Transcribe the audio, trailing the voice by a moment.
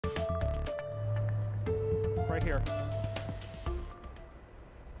right here.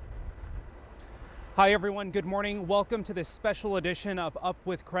 Hi everyone, good morning. Welcome to this special edition of Up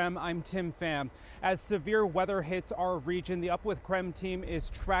With KREM. I'm Tim Pham. As severe weather hits our region, the Up With KREM team is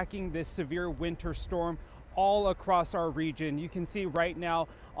tracking this severe winter storm all across our region. You can see right now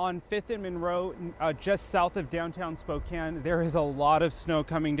on 5th and Monroe, just south of downtown Spokane, there is a lot of snow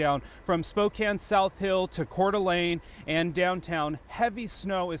coming down. From Spokane South Hill to Coeur d'Alene and downtown, heavy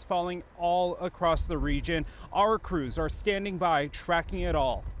snow is falling all across the region. Our crews are standing by tracking it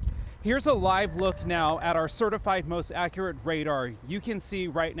all. Here's a live look now at our certified most accurate radar. You can see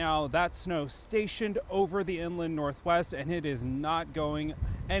right now that snow stationed over the inland northwest, and it is not going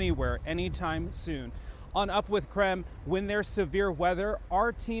anywhere anytime soon. On Up With KREM, when there's severe weather,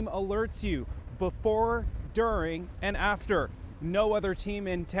 our team alerts you before, during, and after. No other team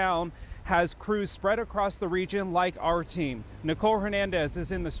in town has crews spread across the region like our team. Nicole Hernandez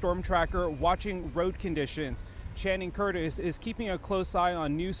is in the storm tracker watching road conditions. Channing Curtis is keeping a close eye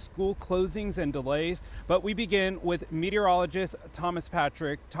on new school closings and delays, but we begin with meteorologist Thomas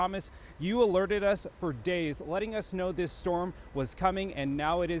Patrick. Thomas, you alerted us for days, letting us know this storm was coming, and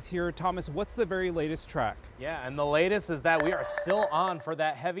now it is here. Thomas, what's the very latest track? Yeah, and the latest is that we are still on for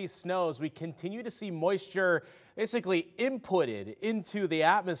that heavy snow as we continue to see moisture basically inputted into the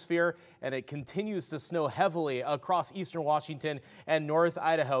atmosphere, and it continues to snow heavily across eastern Washington and North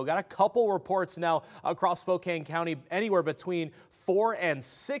Idaho. Got a couple reports now across Spokane County, anywhere between 4 and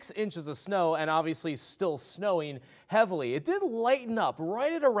 6 inches of snow, and obviously still snowing heavily. It did lighten up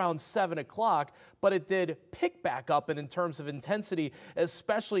right at around 7 o'clock, but it did pick back up in terms of intensity,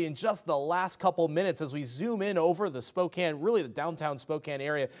 especially in just the last couple minutes as we zoom in over the Spokane, really the downtown Spokane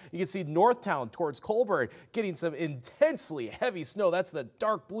area. You can see Northtown towards Colburn getting some intensely heavy snow. That's the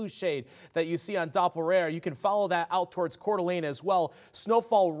dark blue shade that you see on Doppler radar. You can follow that out towards Coeur d'Alene as well.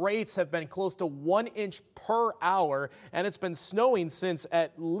 Snowfall rates have been close to 1 inch per hour, and it's been snowing since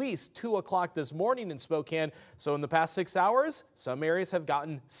at least 2 o'clock this morning in Spokane. So in the past 6 hours, some areas have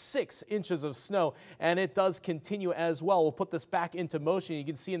gotten 6 inches of snow, and it does continue as well. We'll put this back into motion. You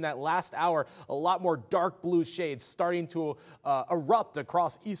can see in that last hour, a lot more dark blue shades starting to erupt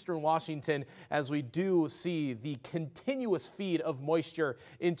across eastern Washington as we do see the continuous feed of moisture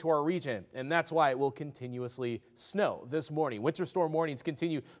into our region. And that's why it will continuously snow this morning. Winter storm warnings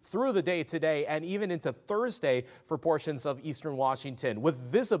continue through the day today and even into Thursday for portions of eastern Washington, with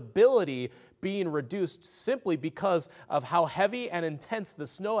visibility being reduced simply because of how heavy and intense the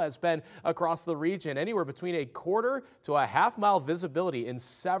snow has been across the region. Anywhere between a quarter to a half-mile visibility in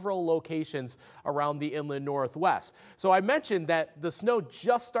several locations around the inland northwest. So I mentioned that the snow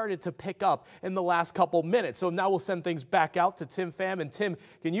just started to pick up in the last couple minutes. So now we'll send things back out to Tim Pham. And Tim,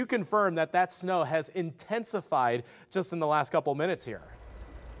 can you confirm that that snow has intensified just in the last couple minutes here?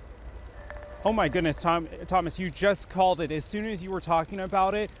 Oh my goodness, Thomas, you just called it. As soon as you were talking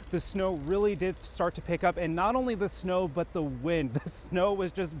about it, the snow really did start to pick up, and not only the snow, but the wind. The snow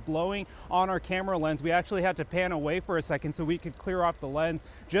was just blowing on our camera lens. We actually had to pan away for a second so we could clear off the lens,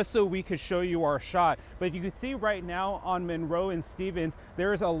 just so we could show you our shot. But you can see right now on Monroe and Stevens,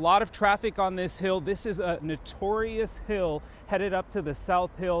 there is a lot of traffic on this hill. This is a notorious hill headed up to the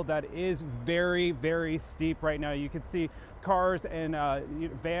South Hill that is very, very steep right now. You can see cars and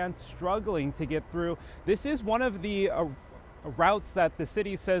vans struggling to get through. This is one of the routes that the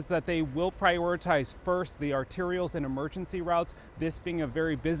city says that they will prioritize first, the arterials and emergency routes. This being a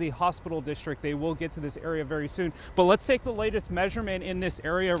very busy hospital district, they will get to this area very soon. But let's take the latest measurement in this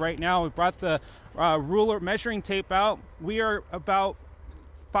area right now. We brought the ruler measuring tape out. We are about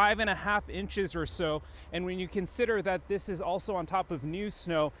 5.5 inches or so, and when you consider that this is also on top of new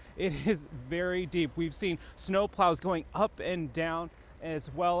snow, it is very deep. We've seen snow plows going up and down, as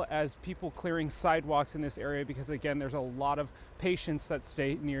well as people clearing sidewalks in this area, because again, there's a lot of patients that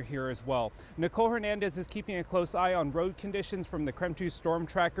stay near here as well. Nicole Hernandez is keeping a close eye on road conditions from the KREM 2 Storm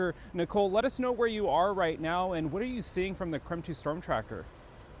Tracker. Nicole, let us know where you are right now, and what are you seeing from the KREM 2 Storm Tracker?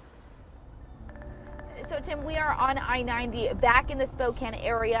 So Tim, we are on I-90 back in the Spokane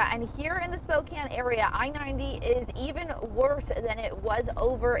area, and here in the Spokane area, I-90 is even worse than it was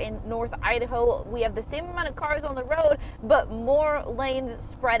over in North Idaho. We have the same amount of cars on the road, but more lanes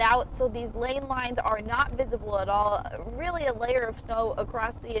spread out, so these lane lines are not visible at all. Really a layer of snow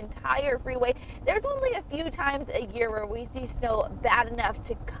across the entire freeway. There's only a few times a year where we see snow bad enough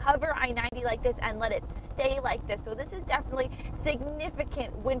to cover I-90 like this and let it stay like this. So this is definitely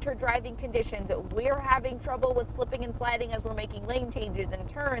significant winter driving conditions we're having having trouble with slipping and sliding as we're making lane changes and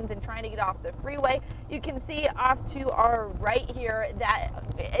turns and trying to get off the freeway, you can see off to our right here that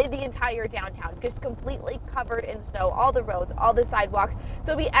the entire downtown just completely covered in snow, all the roads, all the sidewalks.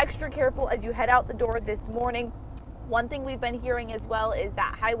 So be extra careful as you head out the door this morning. One thing we've been hearing as well is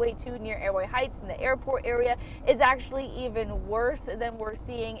that Highway 2 near Airway Heights in the airport area is actually even worse than we're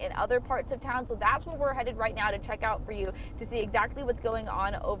seeing in other parts of town. So that's where we're headed right now to check out for you to see exactly what's going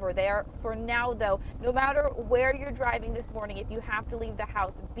on over there. For now, though, no matter where you're driving this morning, if you have to leave the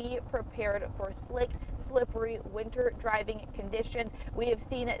house, be prepared for slick, slippery winter driving conditions. We have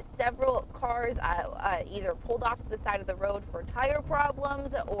seen several cars either pulled off to the side of the road for tire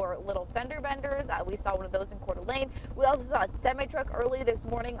problems or little fender benders. We saw one of those in Coeur d'Alene. We also saw a semi-truck early this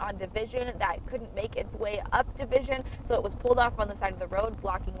morning on Division that couldn't make its way up Division, so it was pulled off on the side of the road,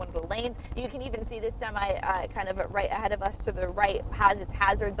 blocking one of the lanes. You can even see this semi kind of right ahead of us to the right has its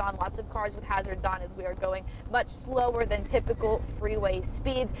hazards on. Lots of cars with hazards on as we are going much slower than typical freeway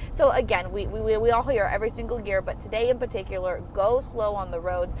speeds. So again, we all hear every single year, but today in particular, go slow on the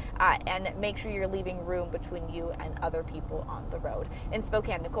roads and make sure you're leaving room between you and other people on the road. In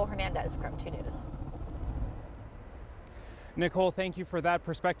Spokane, Nicole Hernandez, KREM 2 News. Nicole, thank you for that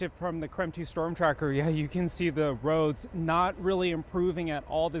perspective from the KREM 2 Storm Tracker. Yeah, you can see the roads not really improving at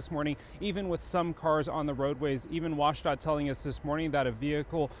all this morning, even with some cars on the roadways. Even WashDOT telling us this morning that a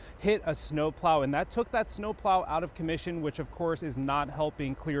vehicle hit a snowplow, and that took that snowplow out of commission, which of course is not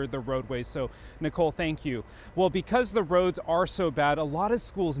helping clear the roadways. So Nicole, thank you. Well, because the roads are so bad, a lot of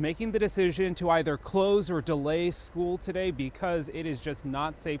schools making the decision to either close or delay school today because it is just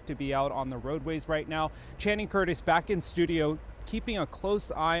not safe to be out on the roadways right now. Channing Curtis back in studio, keeping a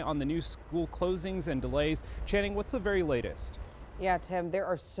close eye on the new school closings and delays. Channing, what's the very latest? Yeah, Tim, there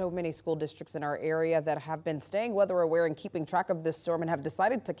are so many school districts in our area that have been staying weather aware and keeping track of this storm and have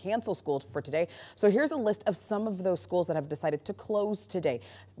decided to cancel schools for today. So here's a list of some of those schools that have decided to close today.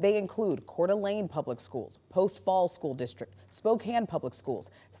 They include Coeur d'Alene Public Schools, Post Falls School District, Spokane Public Schools,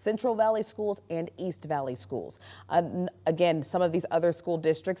 Central Valley Schools, and East Valley Schools. Again, some of these other school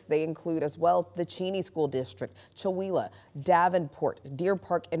districts, they include as well the Cheney School District, Chewelah, Davenport, Deer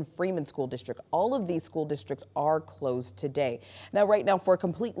Park, and Freeman School District. All of these school districts are closed today. Now, right now, for a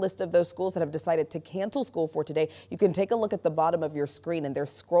complete list of those schools that have decided to cancel school for today, you can take a look at the bottom of your screen, and they're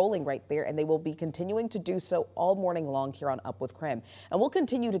scrolling right there, and they will be continuing to do so all morning long here on Up With KREM. And we'll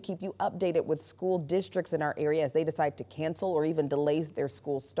continue to keep you updated with school districts in our area as they decide to cancel or even delay their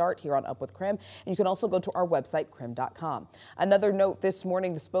school start here on Up With KREM. And you can also go to our website, krem.com. Another note this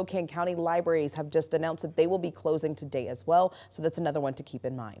morning, the Spokane County Libraries have just announced that they will be closing today as well. So that's another one to keep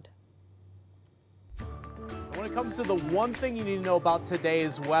in mind. When it comes to the one thing you need to know about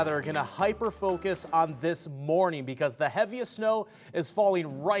today's weather, we're going to hyper focus on this morning because the heaviest snow is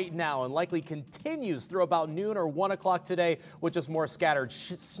falling right now and likely continues through about noon or 1 o'clock today, with just more scattered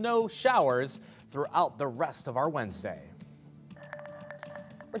snow showers throughout the rest of our Wednesday.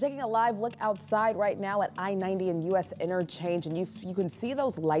 We're taking a live look outside right now at I-90 and U.S. Interchange, and you can see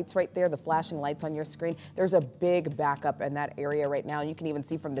those lights right there, the flashing lights on your screen. There's a big backup in that area right now, and you can even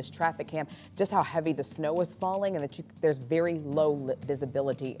see from this traffic cam just how heavy the snow is falling and that there's very low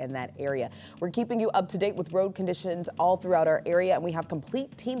visibility in that area. We're keeping you up to date with road conditions all throughout our area, and we have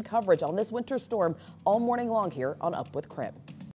complete team coverage on this winter storm all morning long here on Up With KREM.